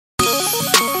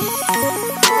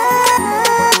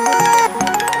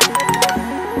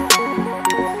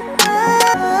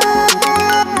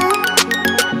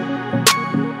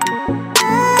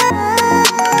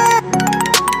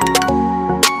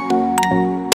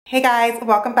Hey guys,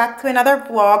 welcome back to another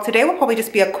vlog. Today will probably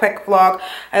just be a quick vlog.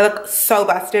 I look so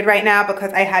busted right now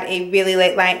because I had a really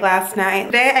late night last night.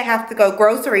 Today I have to go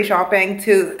grocery shopping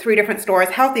to 3 different stores,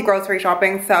 healthy grocery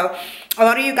shopping. So a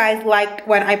lot of you guys liked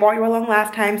when I brought you along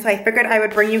last time, so I figured I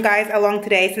would bring you guys along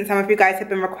today since some of you guys have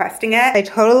been requesting it. I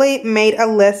totally made a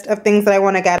list of things that I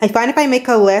want to get. I find if I make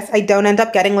a list, I don't end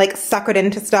up getting like suckered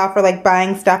into stuff or like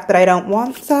buying stuff that I don't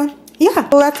want. So yeah,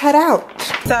 well, let's head out.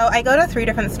 So I go to 3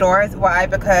 different stores. Why?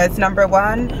 Because number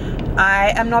 1,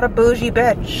 I am not a bougie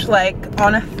bitch. Like,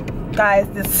 guys,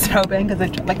 this is snowing because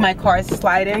like my car is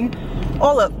sliding.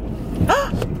 Oh look.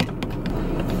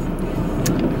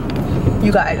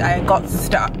 You guys, I got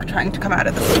stuck trying to come out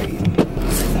of the street.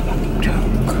 This is a fucking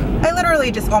joke. I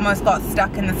literally just almost got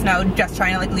stuck in the snow just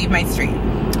trying to like leave my street.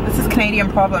 This is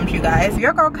Canadian problems, you guys.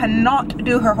 Your girl cannot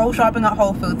do her whole shopping at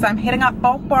Whole Foods. So I'm hitting up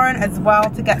Bulk Barn as well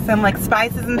to get some like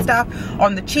spices and stuff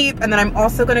on the cheap. And then I'm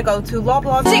also gonna go to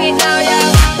BLOAT. Sing it now,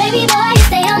 yeah. Baby boy, you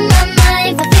stay on my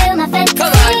mind, fulfill my fantasy.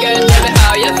 Come on, girl, tell me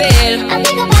how you feel. I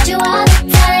think about you all the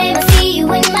time. I see you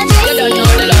in my dreams. You don't know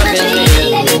the love is real.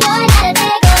 Baby boy, not a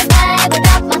day goes by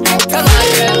without my fantasy. Come on,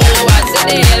 girl, tell me what's the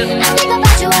deal. I think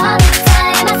about you all the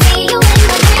time. I see you in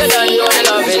my dreams. You don't know the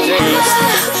love is real.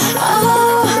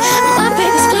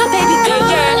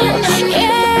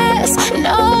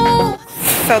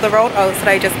 So the rolled oats that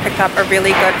I just picked up are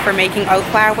really good for making oat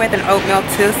flour with and oatmeal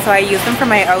too. So I use them for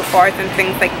my oat bars and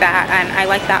things like that. And I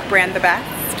like that brand the best.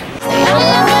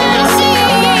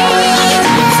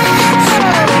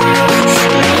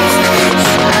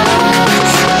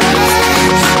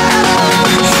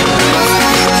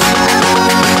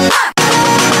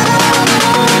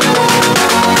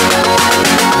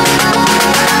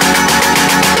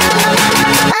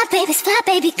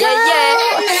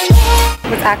 I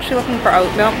was actually looking for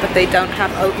oat milk, but they don't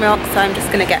have oat milk, so I'm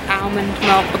just gonna get almond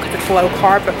milk because it's low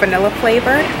carb but vanilla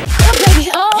flavored.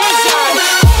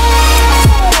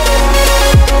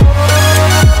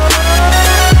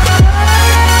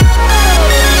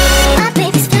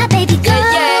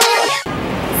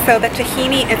 So the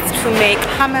tahini is to make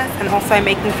hummus, and also I'm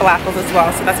making falafels as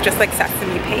well, so that's just like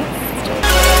sesame paste.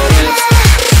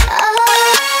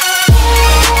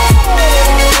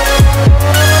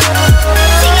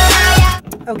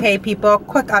 Okay people,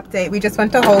 quick update. We just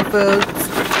went to Whole Foods,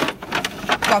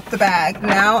 got the bag.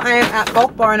 Now I am at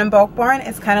Bulk Barn, and Bulk Barn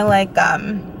is kind of like, I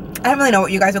don't really know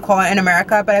what you guys would call it in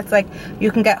America, but it's like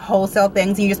you can get wholesale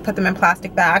things and you just put them in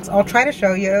plastic bags. I'll try to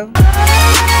show you.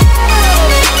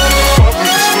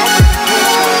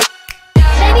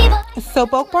 So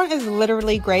Bulk Barn is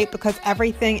literally great because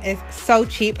everything is so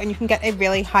cheap and you can get a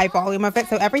really high volume of it.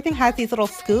 So everything has these little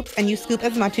scoops and you scoop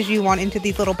as much as you want into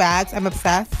these little bags. I'm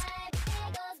obsessed.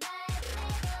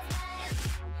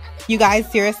 You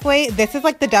guys, seriously, this is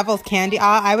like the devil's candy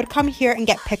aisle. I would come here and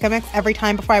get Pick-a-Mix every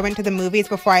time before I went to the movies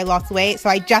before I lost weight. So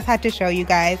I just had to show you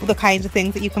guys the kinds of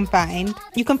things that you can find.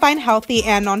 You can find healthy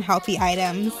and non-healthy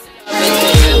items.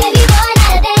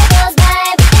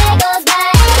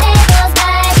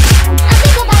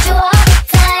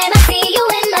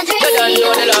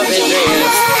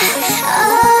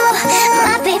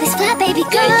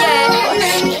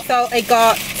 So I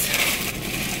got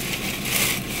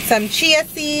some chia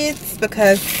seeds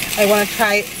because I want to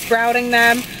try sprouting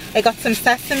them. I got some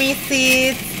sesame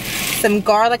seeds, some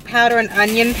garlic powder and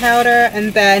onion powder,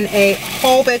 and then a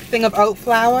whole big thing of oat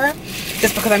flour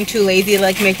just because I'm too lazy to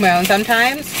like make my own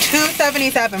sometimes.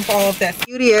 $2.77 for all of this.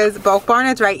 Beauty is Bulk Barn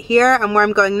is right here, and where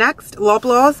I'm going next,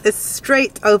 BLOAT is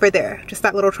straight over there, just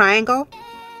that little triangle.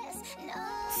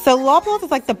 So BLOAT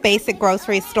is like the basic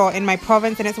grocery store in my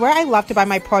province, and it's where I love to buy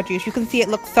my produce. You can see it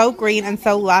looks so green and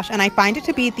so lush, and I find it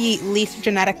to be the least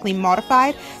genetically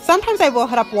modified. Sometimes I will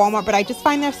hit up Walmart, but I just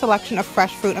find their selection of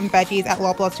fresh fruit and veggies at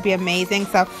BLOAT to be amazing.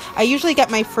 So I usually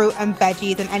get my fruit and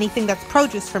veggies and anything that's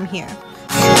produce from here.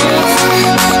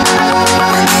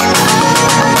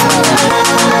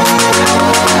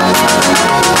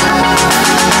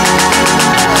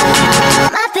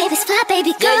 My baby's fly,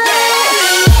 baby girl.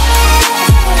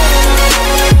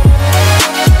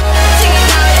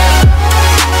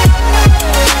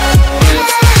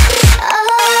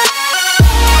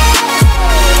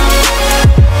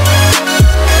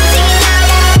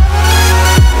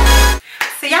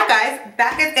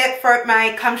 That is it for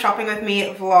my come shopping with me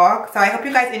vlog. So I hope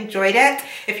you guys enjoyed it.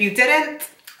 If you didn't,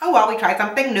 oh well, we tried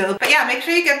something new. But yeah, make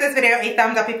sure you give this video a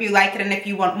thumbs up if you like it and if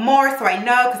you want more, so I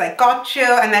know, because I got you.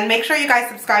 And then make sure you guys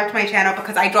subscribe to my channel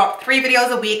because I drop 3 videos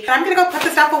a week. And I'm gonna go put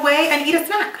the stuff away and eat a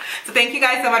snack. So thank you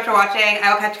guys so much for watching.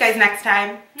 I will catch you guys next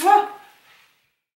time. Mwah.